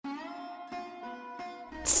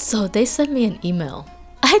So they sent me an email.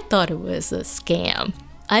 I thought it was a scam.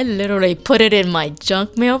 I literally put it in my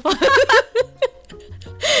junk mailbox.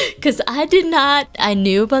 Because I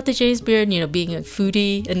knew about the James Beard, being a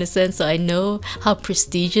foodie in a sense, so I know how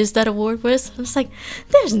prestigious that award was. I was like,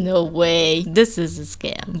 there's no way this is a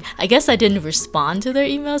scam. I guess I didn't respond to their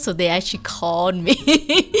email, so they actually called me.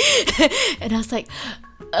 And I was like,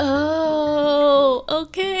 oh,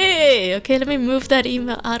 okay, let me move that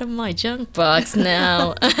email out of my junk box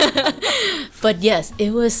now. But yes,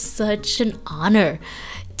 it was such an honor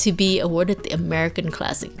to be awarded the American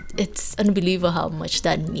Classic. It's unbelievable how much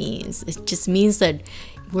that means. It just means that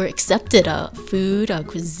we're accepted. Our food, our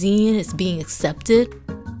cuisine is being accepted.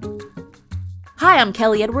 Hi, I'm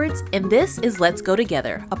Kelly Edwards, and this is Let's Go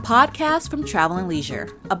Together, a podcast from Travel and Leisure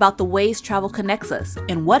about the ways travel connects us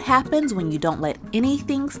and what happens when you don't let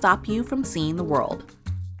anything stop you from seeing the world.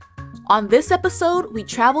 On this episode, we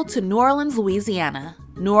travel to New Orleans, Louisiana,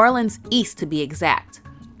 New Orleans East to be exact,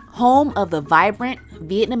 home of the vibrant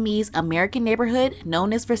Vietnamese American neighborhood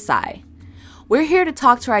known as Versailles. We're here to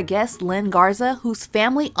talk to our guest, Lynn Garza, whose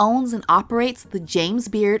family owns and operates the James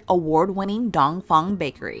Beard award-winning Dong Phuong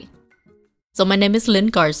Bakery. So my name is Lynn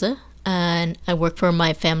Garza, and I work for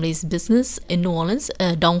my family's business in New Orleans,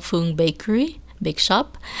 Dong Phuong Bakery, bake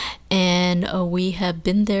shop. And we have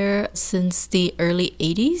been there since the early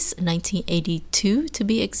 80s, 1982 to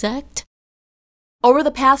be exact. Over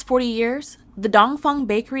the past 40 years, the Dong Phuong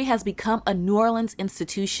Bakery has become a New Orleans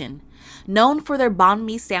institution, known for their banh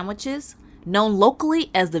mi sandwiches, known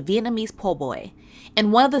locally as the Vietnamese po' boy,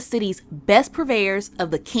 and one of the city's best purveyors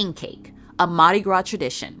of the king cake, a Mardi Gras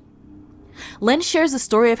tradition. Lynn shares the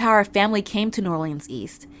story of how her family came to New Orleans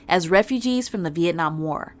East as refugees from the Vietnam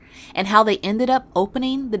War, and how they ended up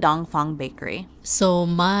opening the Dong Phuong Bakery. So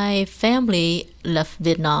my family left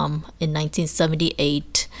Vietnam in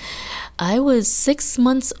 1978. I was 6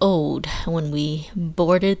 months old when we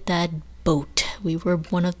boarded that boat. We were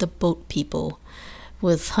one of the boat people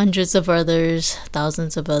with hundreds of others,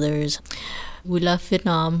 thousands of others. We left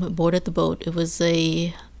Vietnam, boarded the boat. It was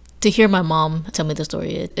to hear my mom tell me the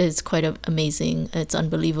story, it is quite amazing. It's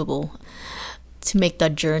unbelievable. To make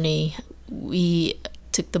that journey, we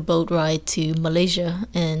took the boat ride to Malaysia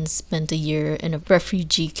and spent a year in a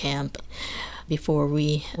refugee camp before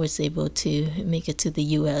we was able to make it to the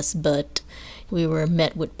U.S., but we were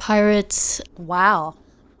met with pirates. Wow.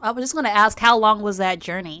 I was just going to ask, how long was that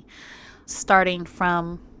journey? Starting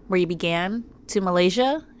from where you began to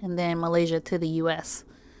Malaysia, and then Malaysia to the U.S.?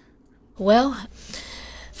 Well,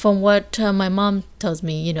 from what my mom tells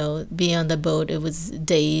me, being on the boat, it was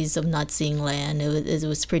days of not seeing land. It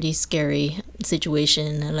was pretty scary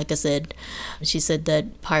situation. And like I said, she said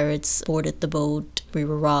that pirates boarded the boat. We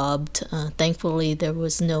were robbed. Thankfully, there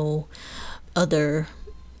was no other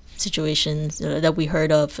situations that we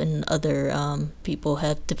heard of and other people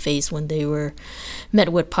had to face when they were met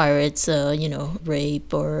with pirates,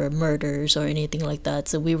 rape or murders or anything like that.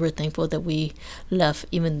 So we were thankful that we left,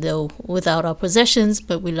 even though without our possessions,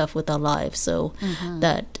 but we left with our lives. So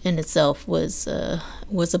that in itself was a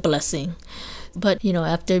blessing. But,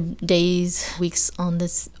 after days, weeks on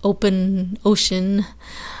this open ocean,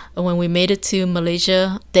 when we made it to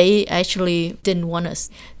Malaysia, they actually didn't want us.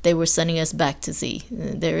 They were sending us back to sea.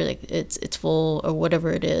 They were like, it's full or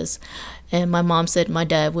whatever it is. And my mom said my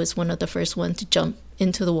dad was one of the first ones to jump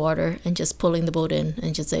into the water and just pulling the boat in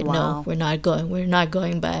and just say, wow. No, we're not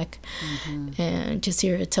going back. And just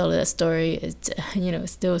hear her tell that story, it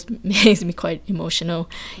still makes me quite emotional.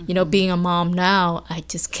 Being a mom now, I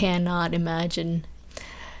just cannot imagine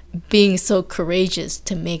being so courageous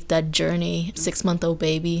to make that journey. 6-month-old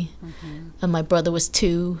baby, and my brother was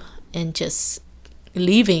 2, and just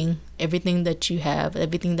leaving everything that you have,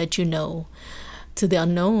 everything that you know, to the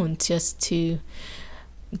unknown, just to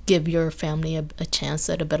give your family a chance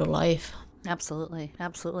at a better life. Absolutely.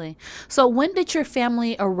 So when did your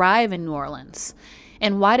family arrive in New Orleans,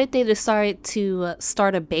 and why did they decide to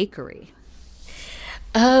start a bakery?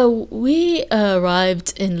 We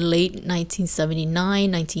arrived in late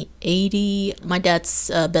 1979, 1980. My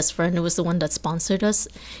dad's best friend was the one that sponsored us.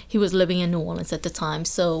 He was living in New Orleans at the time,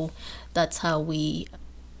 so that's how we,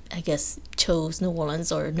 I guess, chose New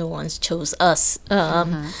Orleans, or New Orleans chose us.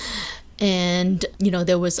 And,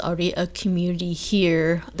 there was already a community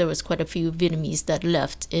here. There was quite a few Vietnamese that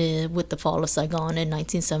left with the fall of Saigon in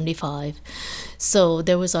 1975. So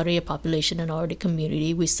there was already a population and already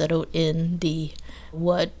community. We settled in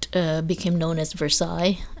what became known as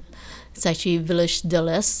Versailles. It's actually Village de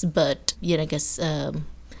l'Est, but, I guess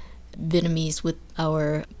Vietnamese with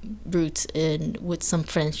our roots and with some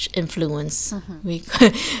French influence.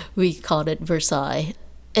 We called it Versailles.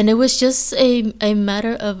 And it was just a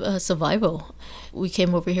matter of survival. We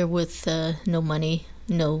came over here with no money,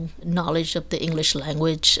 no knowledge of the English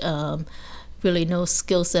language, really no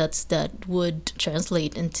skill sets that would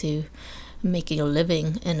translate into making a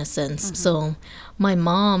living in a sense. Mm-hmm. So my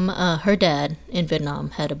mom, her dad in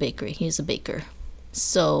Vietnam had a bakery. He was a baker.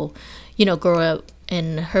 So, growing up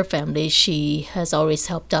in her family, she has always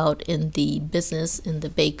helped out in the business, in the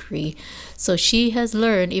bakery. So she has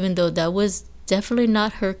learned, even though that was definitely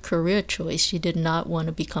not her career choice. She did not want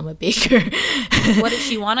to become a baker. What did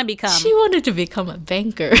she want to become? She wanted to become a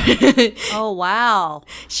banker. Oh, wow.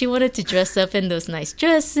 She wanted to dress up in those nice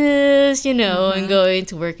dresses, mm-hmm. and going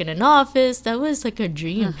to work in an office. That was like her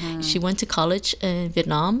dream. Mm-hmm. She went to college in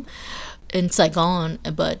Vietnam, in Saigon,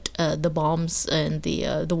 but the bombs and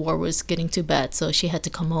the war was getting too bad, so she had to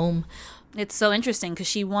come home. It's so interesting because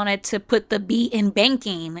she wanted to put the B in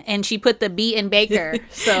banking and she put the B in baker.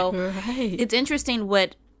 So right. It's interesting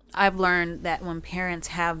what I've learned, that when parents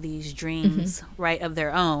have these dreams, mm-hmm. right, of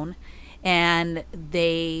their own, and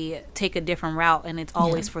they take a different route, and it's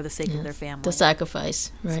always for the sake of their family. The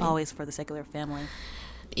sacrifice, right? It's always for the sake of their family.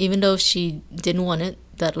 Even though she didn't want it,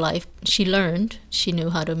 that life, she learned. She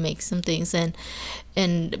knew how to make some things.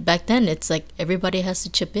 And back then, it's like everybody has to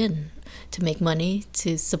chip in to make money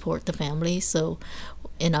to support the family. So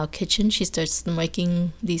in our kitchen, she starts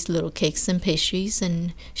making these little cakes and pastries,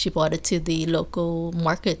 and she brought it to the local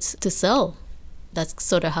markets to sell. That's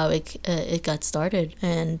sort of how it got started.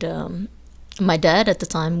 And my dad at the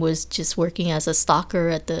time was just working as a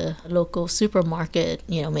stocker at the local supermarket,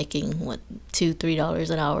 making $2-3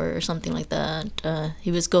 an hour or something like that.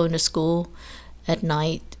 He was going to school at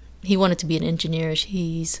night. He wanted to be an engineer.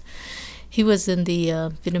 He was in the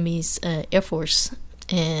Vietnamese Air Force,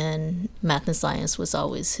 and math and science was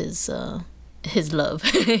always his love.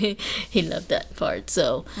 He loved that part.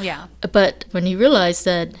 So yeah. But when he realized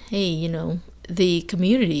that, hey, the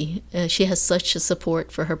community, she has such a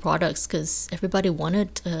support for her products because everybody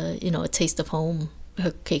wanted, a taste of home.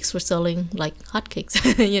 Her cakes were selling like hotcakes.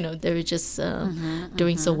 They were just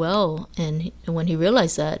doing so well. And when he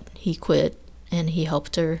realized that, he quit and he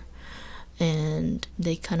helped her. And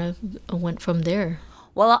they kind of went from there.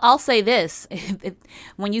 Well, I'll say this.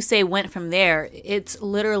 When you say went from there, it's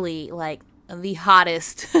literally like the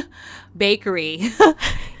hottest bakery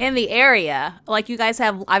in the area. Like you guys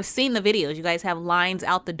have, I've seen the videos, you guys have lines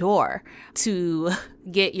out the door to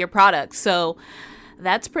get your products. So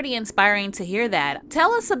that's pretty inspiring to hear that.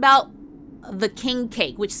 Tell us about the king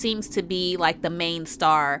cake, which seems to be like the main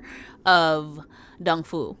star of Dong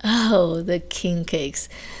Phu. Oh, the king cakes.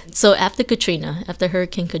 So after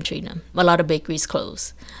Hurricane Katrina, a lot of bakeries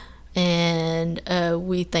closed. And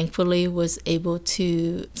we thankfully was able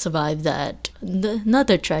to survive that.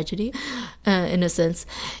 Another tragedy, in a sense.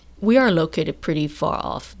 We are located pretty far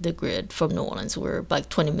off the grid from New Orleans. We're like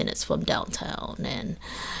 20 minutes from downtown. And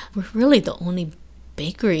we're really the only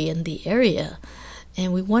bakery in the area.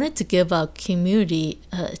 And we wanted to give our community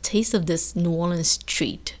a taste of this New Orleans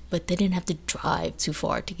treat, but they didn't have to drive too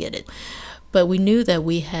far to get it. But we knew that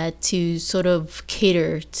we had to sort of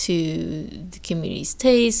cater to the community's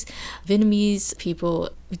taste. Vietnamese people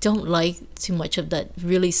don't like too much of that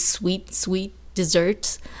really sweet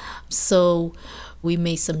desserts. So we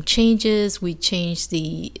made some changes. We changed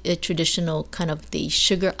the traditional kind of the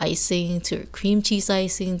sugar icing to cream cheese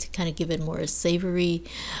icing to kind of give it more savory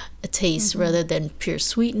taste rather than pure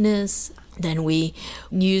sweetness. Then we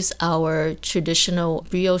use our traditional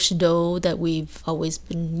brioche dough that we've always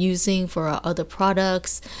been using for our other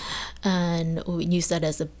products, and we use that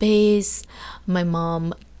as a base. My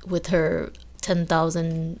mom, with her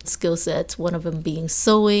 10,000 skill sets, one of them being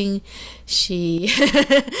sewing, she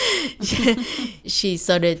she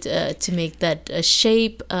started to make that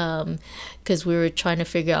shape because we were trying to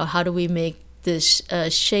figure out how do we make this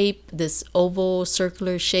shape, this oval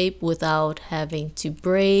circular shape, without having to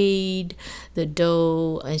braid the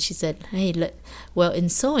dough. And she said, hey, well, in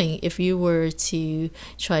sewing, if you were to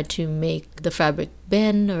try to make the fabric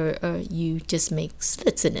bend, or you just make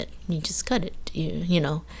slits in it, you just cut it, you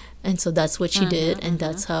know. And so that's what she did, and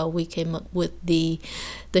that's how we came up with the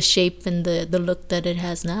shape and the look that it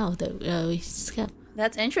has now that we kept.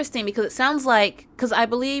 That's interesting because it sounds like, because I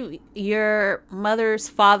believe your mother's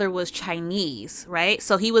father was Chinese, right?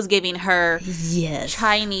 So he was giving her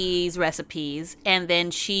Chinese recipes, and then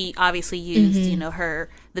she obviously used,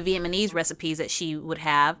 the Vietnamese recipes that she would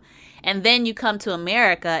have. And then you come to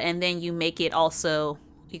America, and then you make it also,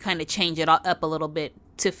 you kind of change it up a little bit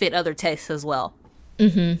to fit other tastes as well.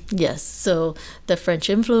 Yes. So the French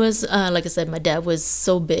influence, like I said, my dad was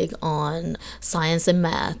so big on science and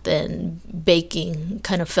math, and baking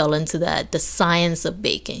kind of fell into that, the science of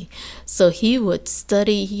baking. So he would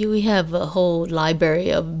study, he would have a whole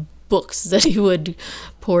library of books that he would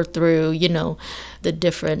pour through, the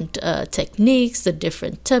different techniques, the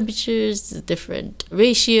different temperatures, the different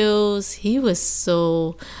ratios. He was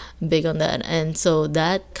so big on that. And so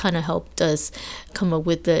that kind of helped us come up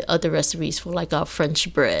with the other recipes for like our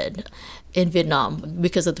French bread in Vietnam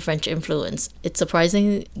because of the French influence. It's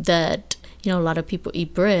surprising that, a lot of people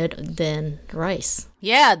eat bread than rice.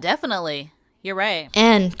 Yeah, definitely. You're right.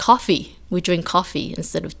 And coffee. We drink coffee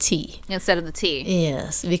instead of tea. Instead of the tea.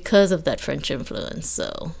 Yes, because of that French influence.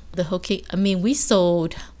 So the whole king, we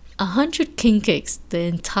sold 100 king cakes the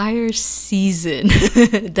entire season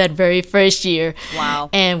that very first year.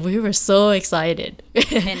 Wow. And we were so excited.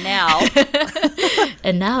 And now?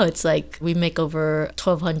 And now it's like we make over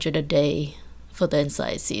 1,200 a day for the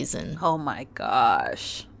inside season. Oh my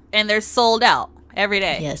gosh. And they're sold out every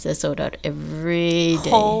day. Yes, they're sold out every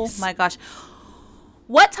day. Oh my gosh.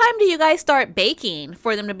 What time do you guys start baking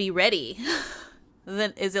for them to be ready?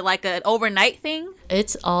 Then is it like an overnight thing?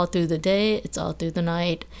 It's all through the day. It's all through the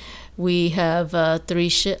night. We have 3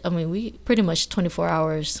 shifts. We pretty much 24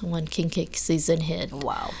 hours when king cake season hit.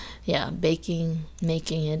 Wow. Yeah, baking,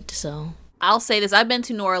 making it. So I'll say this. I've been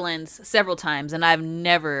to New Orleans several times, and I've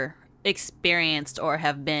never experienced or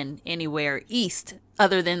have been anywhere east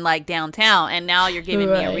other than like downtown. And now you're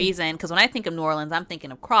giving me a reason, because when I think of New Orleans, I'm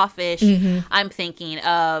thinking of crawfish. I'm thinking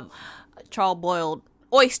of charbroiled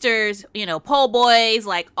oysters, po' boys,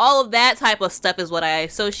 like all of that type of stuff is what I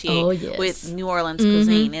associate with New Orleans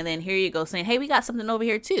cuisine. And then here you go saying, hey, we got something over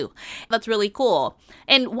here too. That's really cool.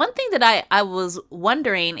 And one thing that I was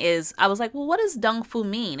wondering is, I was like, well, what does Dong Phu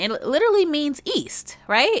mean? It literally means east,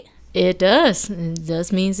 right? It does. It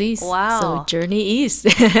does mean east. Wow. So journey east.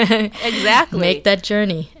 Exactly. Make that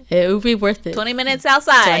journey. It will be worth it. 20 minutes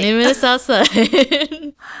outside. 20 minutes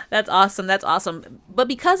outside. That's awesome. That's awesome. But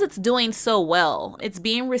because it's doing so well, it's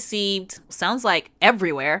being received, sounds like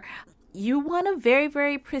everywhere. You won a very,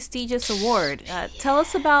 very prestigious award. Tell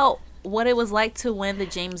us about what it was like to win the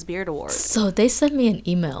James Beard Award. So they sent me an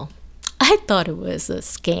email. I thought it was a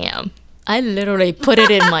scam. I literally put it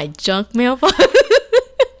in my junk mailbox.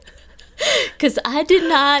 Because I did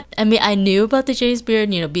not, I knew about the James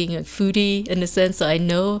Beard, being a foodie in a sense, so I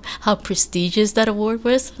know how prestigious that award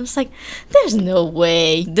was. I was like, there's no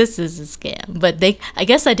way this is a scam. But I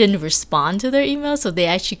guess I didn't respond to their email, so they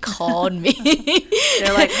actually called me.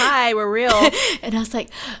 They're like, hi, we're real. And I was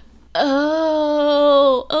like,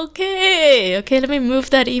 oh, okay, let me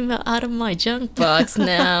move that email out of my junk box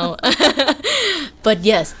now. But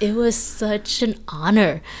yes, it was such an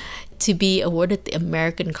honor to be awarded the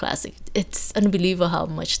American Classic. It's unbelievable how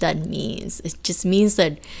much that means. It just means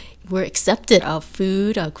that we're accepted. Our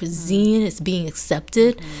food, our cuisine is being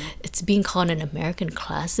accepted. It's being called an American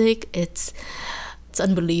Classic. It's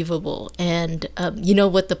unbelievable. And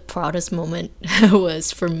what the proudest moment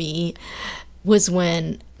was for me was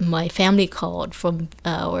when my family called from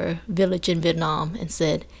our village in Vietnam and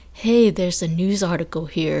said, hey, there's a news article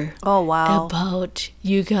here. Oh, wow. About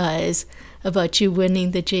you guys, about you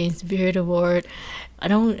winning the James Beard Award. I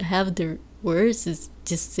don't have the words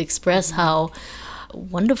just to express how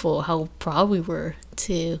wonderful, how proud we were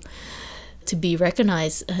to be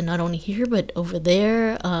recognized, not only here but over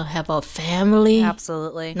there, have our family.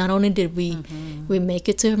 Absolutely. Not only did we make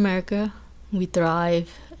it to America, we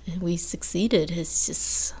thrive, and we succeeded. It's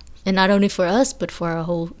just, and not only for us but for our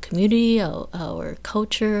whole community, our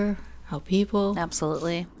culture, our people.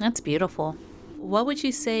 Absolutely. That's beautiful. What would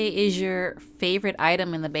you say is your favorite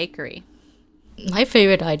item in the bakery? My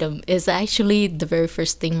favorite item is actually the very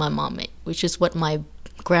first thing my mom made, which is what my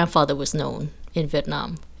grandfather was known in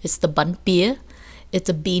Vietnam. It's the bánh pía. It's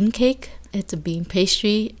a bean cake. It's a bean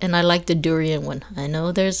pastry, and I like the durian one. I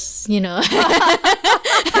know there's, I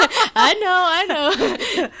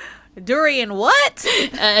know. Durian what?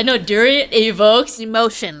 I know durian evokes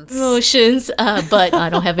Emotions, but I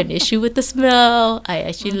don't have an issue with the smell. I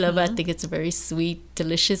actually love it. I think it's a very sweet,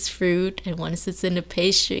 delicious fruit, and once it's in a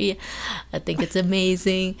pastry, I think it's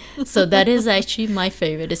amazing. So that is actually my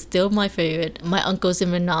favorite. It's still my favorite. My uncles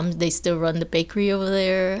in Vietnam, they still run the bakery over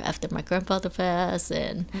there after my grandfather passed,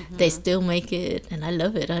 and they still make it, and I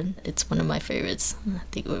love it. It's one of my favorites. I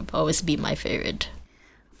think it would always be my favorite.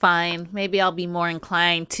 Fine. Maybe I'll be more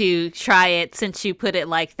inclined to try it since you put it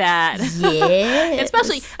like that. Yeah.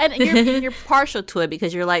 Especially, and you're partial to it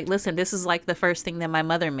because you're like, listen, this is like the first thing that my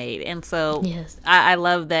mother made. And so Yes. I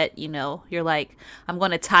love that, you're like, I'm going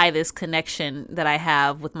to tie this connection that I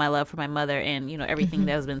have with my love for my mother and, everything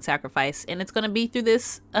that has been sacrificed. And it's going to be through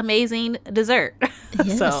this amazing dessert.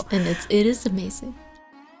 Yes. And it is amazing.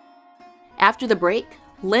 After the break,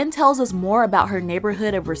 Lynn tells us more about her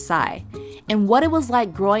neighborhood of Versailles and what it was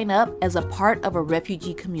like growing up as a part of a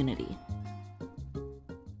refugee community.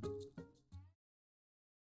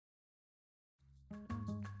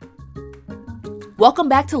 Welcome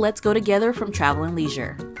back to Let's Go Together from Travel and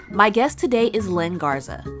Leisure. My guest today is Lynn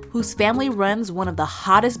Garza, whose family runs one of the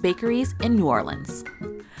hottest bakeries in New Orleans.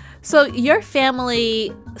 So your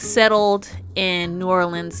family settled in New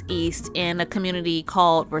Orleans East in a community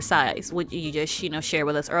called Versailles, which you just, shared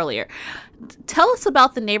with us earlier. Tell us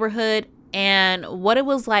about the neighborhood and what it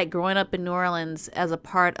was like growing up in New Orleans as a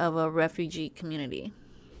part of a refugee community.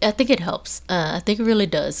 I think it helps. I think it really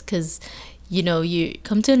does because, you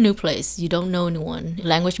come to a new place, you don't know anyone,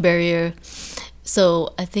 language barrier.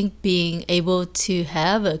 So I think being able to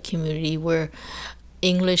have a community where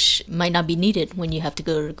English might not be needed when you have to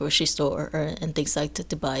go to the grocery store and things like that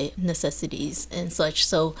to buy necessities and such.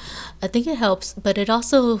 So I think it helps, but it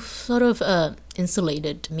also sort of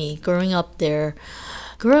insulated me growing up there.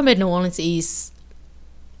 Growing up in New Orleans East,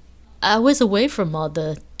 I was away from all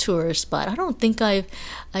the tourist spot. I don't think I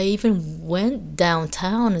even went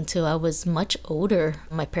downtown until I was much older.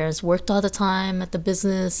 My parents worked all the time at the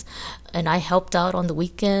business, and I helped out on the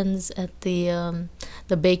weekends at the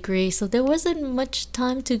bakery. So there wasn't much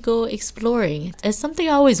time to go exploring. It's something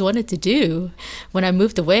I always wanted to do. When I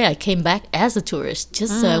moved away, I came back as a tourist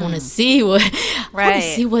just so I want to see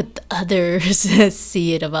what others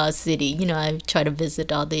see it about city. I try to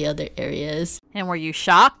visit all the other areas. And were you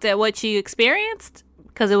shocked at what you experienced?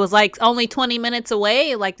 Because it was like only 20 minutes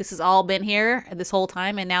away. Like this has all been here this whole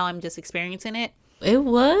time and now I'm just experiencing it. It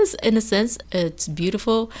was, in a sense, it's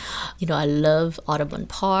beautiful. I love Audubon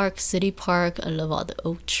Park, City Park. I love all the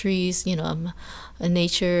oak trees. I'm a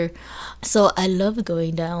nature. So I love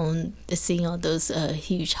going down, seeing all those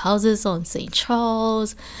huge houses on St.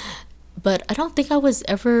 Charles. But I don't think I was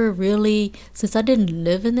ever really, since I didn't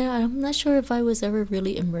live in there, I'm not sure if I was ever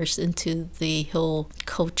really immersed into the whole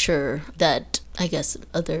culture that I guess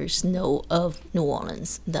others know of New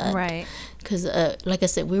Orleans. Right. Because, like I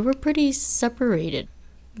said, we were pretty separated.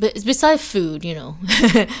 But besides food,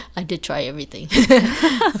 I did try everything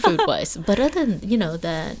food-wise. But other than,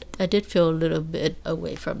 that, I did feel a little bit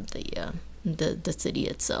away from the city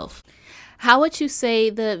itself. How would you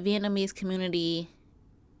say the Vietnamese community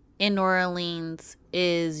in New Orleans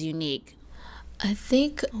is unique? I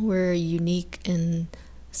think we're unique in the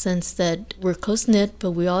sense that we're close-knit,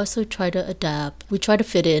 but we also try to adapt. We try to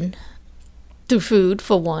fit in through food,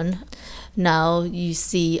 for one. Now you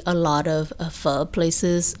see a lot of pho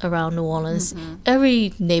places around New Orleans. Mm-hmm.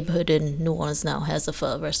 Every neighborhood in New Orleans now has a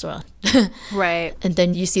pho restaurant. Right. And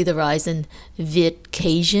then you see the rise in Viet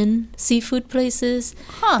Cajun seafood places.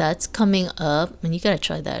 Huh. That's coming up. And you got to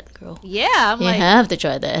try that, girl. Yeah. You have to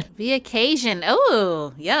try that. Viet Cajun.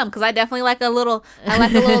 Oh, yum. Because I definitely like a little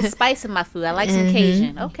spice in my food. I like some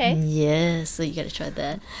Cajun. Okay. Yeah. So you got to try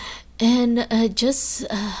that. And it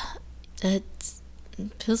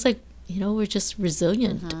feels like, we're just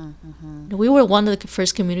resilient. Mm-hmm, mm-hmm. We were one of the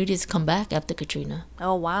first communities to come back after Katrina.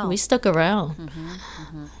 Oh, wow. We stuck around. Mm-hmm,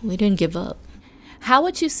 mm-hmm. We didn't give up. How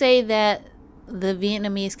would you say that the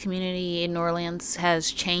Vietnamese community in New Orleans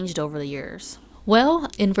has changed over the years? Well,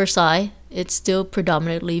 in Versailles, it's still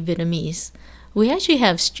predominantly Vietnamese. We actually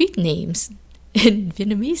have street names in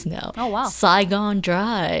Vietnamese now. Oh, wow. Saigon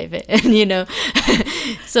Drive. And,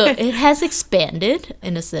 so it has expanded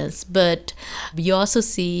in a sense, but you also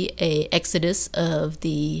see a exodus of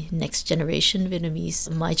the next generation Vietnamese.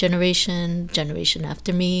 My generation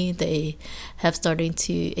after me, they have starting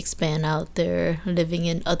to expand out there, living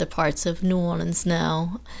in other parts of New Orleans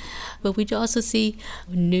now. But we also see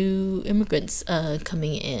new immigrants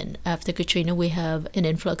coming in. After Katrina, we have an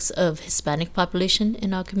influx of Hispanic population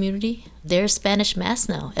in our community. There's Spanish Mass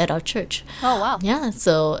now at our church. Oh, wow. Yeah,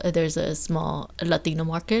 so there's a small Latino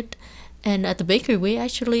market. And at the bakery, we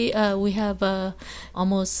actually we have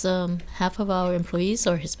almost half of our employees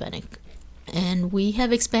are Hispanic. And we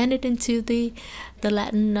have expanded into the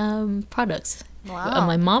Latin products. Wow.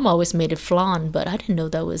 My mom always made it flan, but I didn't know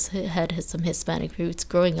that had some Hispanic roots.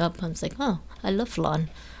 Growing up, I was like, oh, I love flan.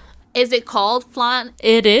 Is it called flan?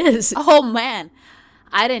 It is. Oh, man.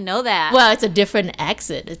 I didn't know that. Well, it's a different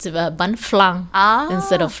accent. It's bun flan.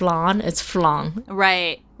 Instead of flan, it's flan.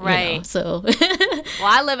 Right. So well,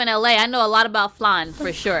 I live in LA. I know a lot about flan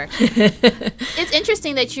for sure. It's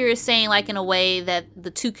interesting that you're saying, like, in a way that the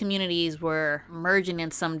two communities were merging in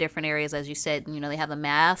some different areas. As you said, they have the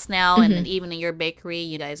mass now, and then even in your bakery,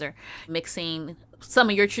 you guys are mixing some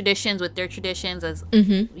of your traditions with their traditions, as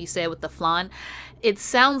you said with the flan. It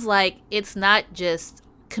sounds like it's not just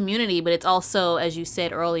community, but it's also, as you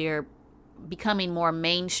said earlier, becoming more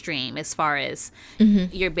mainstream as far as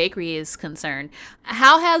your bakery is concerned.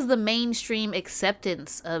 How has the mainstream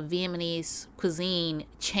acceptance of Vietnamese cuisine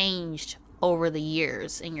changed over the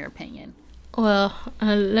years, in your opinion? Well,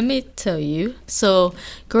 let me tell you. So,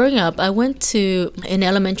 growing up, I went to an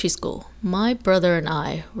elementary school. My brother and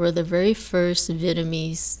I were the very first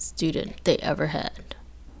Vietnamese student they ever had.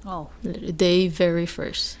 Oh. The very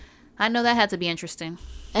first. I know that had to be interesting.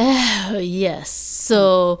 Yes.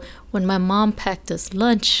 So, when my mom packed us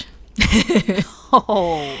lunch,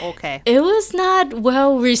 oh, okay. It was not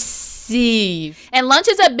well received. And lunch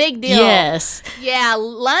is a big deal. Yes. Yeah,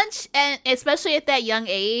 lunch, and especially at that young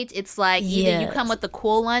age, it's like either you come with the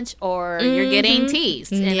cool lunch or you're getting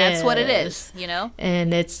teased. And that's what it is,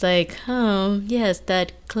 And it's like, oh, yes,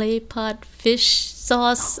 that clay pot fish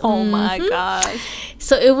sauce. Oh my gosh.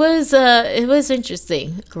 So it was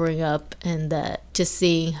interesting growing up, and that just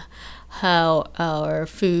seeing how our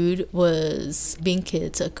food was being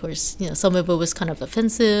kids. Of course, some of it was kind of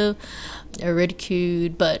offensive or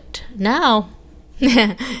ridiculed, but now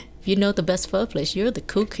if you know the best pho place, you're the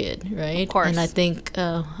cool kid, right? Of course. And I think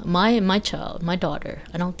my daughter,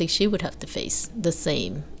 I don't think she would have to face the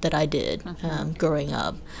same that I did growing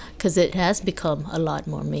up, because it has become a lot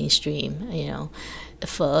more mainstream.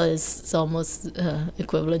 Pho is almost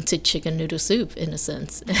equivalent to chicken noodle soup in a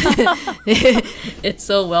sense. It's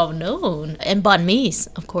so well known. And banh mi's,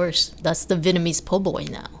 of course, that's the Vietnamese po' boy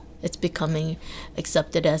now. It's becoming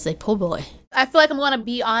accepted as a po' boy. I feel like I'm going to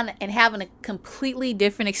be on and having a completely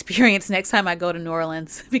different experience next time I go to New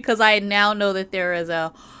Orleans, because I now know that there is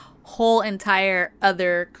a whole entire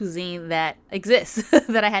other cuisine that exists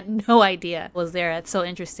that I had no idea was there. That's so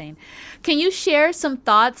interesting. Can you share some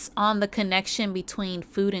thoughts on the connection between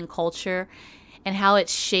food and culture and how it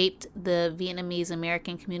shaped the Vietnamese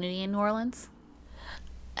American community in New Orleans?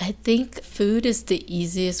 I think food is the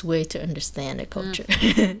easiest way to understand a culture,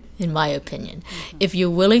 in my opinion. If you're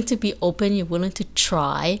willing to be open, you're willing to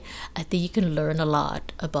try, I think you can learn a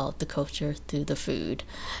lot about the culture through the food.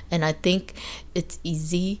 And I think it's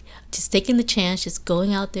easy, just taking the chance, just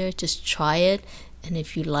going out there, just try it. And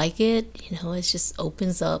if you like it, it just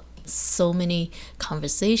opens up so many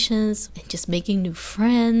conversations and just making new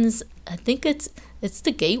friends. I think it's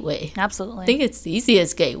the gateway. Absolutely. I think it's the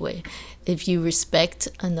easiest gateway. If you respect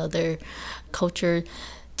another culture,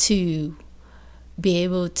 to be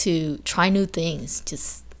able to try new things,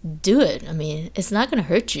 just do it. I mean, it's not going to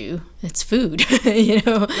hurt you. It's food, Very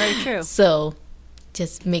true. So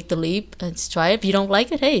just make the leap and just try it. If you don't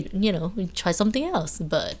like it, hey, try something else.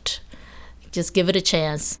 But just give it a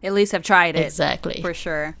chance. At least have tried it. Exactly. For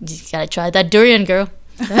sure. You got to try that durian, girl.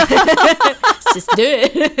 Just do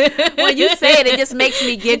it. When you say it, it just makes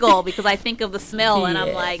me giggle because I think of the smell and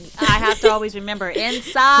I'm like, I have to always remember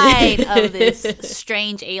inside of this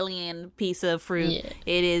strange alien piece of fruit.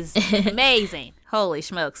 It is amazing. Holy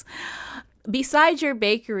smokes. Besides your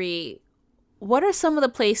bakery, what are some of the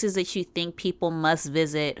places that you think people must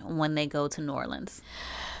visit when they go to New Orleans?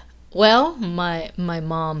 Well, my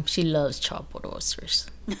mom, she loves chopped oysters.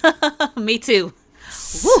 Me too.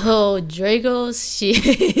 So Drago's,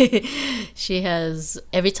 she has,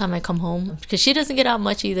 every time I come home, because she doesn't get out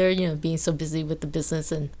much either, being so busy with the business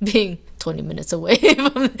and being 20 minutes away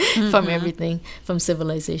from everything, from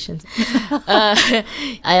civilization. I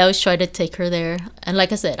always try to take her there. And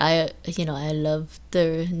like I said, I love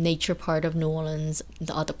the nature part of New Orleans,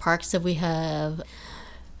 all the parks that we have.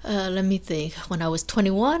 Let me think. When I was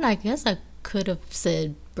 21, I guess I could have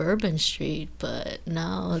said Bourbon Street, but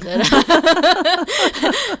now that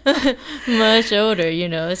I'm much older,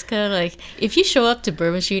 it's kind of like, if you show up to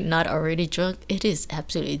Bourbon Street not already drunk, it is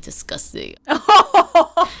absolutely disgusting.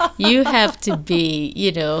 You have to be,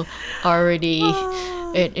 already,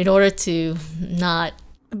 in order to not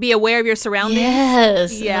be aware of your surroundings.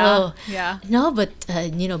 Yes. Yeah. No, but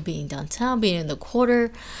being downtown, being in the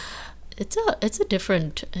quarter, it's a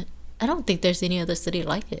different. I don't think there's any other city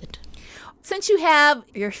like it. Since you have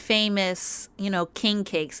your famous, king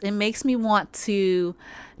cakes, it makes me want to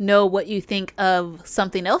know what you think of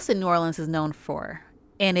something else that New Orleans is known for.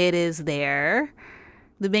 And it is their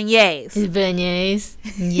The beignets. Beignets.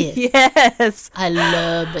 Yes. Yes. I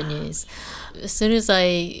love beignets. As soon as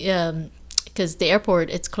because the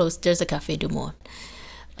airport, it's close, there's a Café du Monde.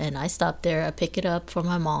 And I stop there, I pick it up for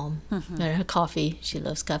my mom, and her coffee. She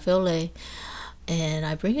loves Café au lait. And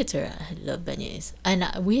I bring it to her. I love beignets. And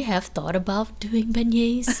we have thought about doing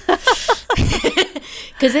beignets.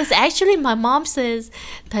 Because it's actually, my mom says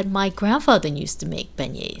that my grandfather used to make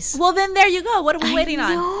beignets. Well, then there you go. What are we waiting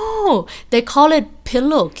on? No, they call it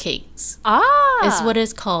pillow cakes. Ah. It's what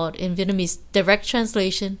it's called in Vietnamese. Direct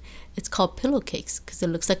translation, it's called pillow cakes because it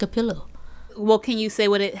looks like a pillow. Well, can you say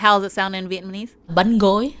how does it sound in Vietnamese? Bánh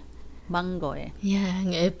gối. Bánh gối.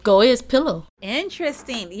 Yeah, gối is pillow.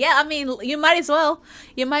 Interesting. Yeah, I mean, you might as well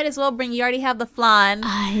bring, you already have the flan.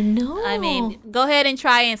 I know. I mean, go ahead and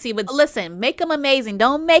try and see. But listen, make them amazing.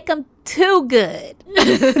 Don't make them too good.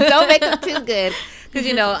 Don't make them too good. Because,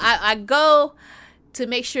 I go to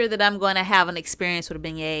make sure that I'm going to have an experience with a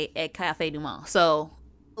beignet at Café du Monde. So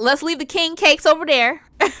let's leave the king cakes over there.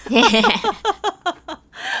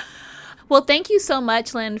 Well, thank you so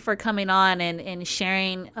much, Lynn, for coming on and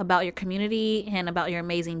sharing about your community and about your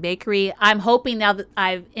amazing bakery. I'm hoping now that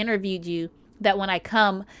I've interviewed you that when I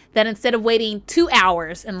come, that instead of waiting 2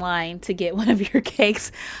 hours in line to get one of your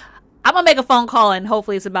cakes, I'm going to make a phone call and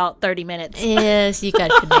hopefully it's about 30 minutes. Yes, you got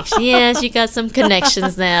connection. Yes, you got some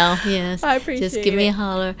connections now. Yes. I appreciate it. Just give me a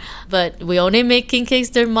holler. But we only make king cakes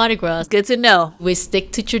during Mardi Gras. Good to know. We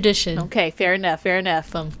stick to tradition. Okay, fair enough.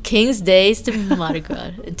 From King's Days to Mardi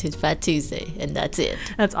Gras to Fat Tuesday. And that's it.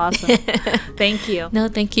 That's awesome. Thank you. No,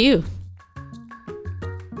 thank you.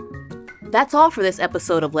 That's all for this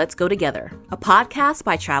episode of Let's Go Together, a podcast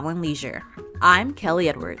by Traveling Leisure. I'm Kelly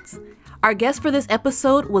Edwards. Our guest for this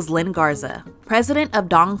episode was Lynn Garza, president of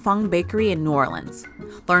Dong Phuong Bakery in New Orleans.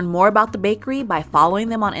 Learn more about the bakery by following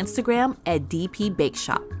them on Instagram at DP Bake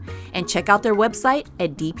Shop and check out their website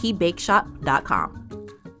at dpbakeshop.com.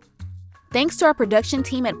 Thanks to our production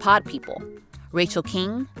team at Pod People, Rachel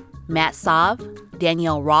King, Matt Sav,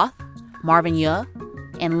 Danielle Roth, Marvin Yuh,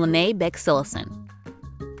 and Lene Beck-Sillison.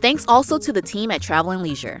 Thanks also to the team at Traveling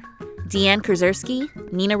Leisure, Deanne Krzersky,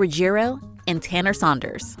 Nina Ruggiero, and Tanner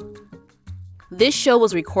Saunders. This show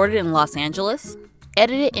was recorded in Los Angeles,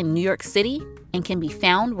 edited in New York City, and can be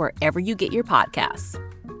found wherever you get your podcasts.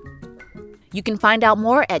 You can find out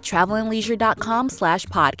more at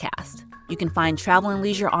travelingleisure.com/podcast. You can find Traveling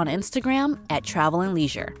Leisure on Instagram at Traveling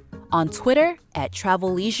Leisure, on Twitter at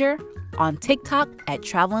Travel Leisure, on TikTok at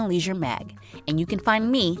Traveling Leisure Mag, and you can find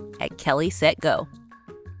me at Kelly Set Go.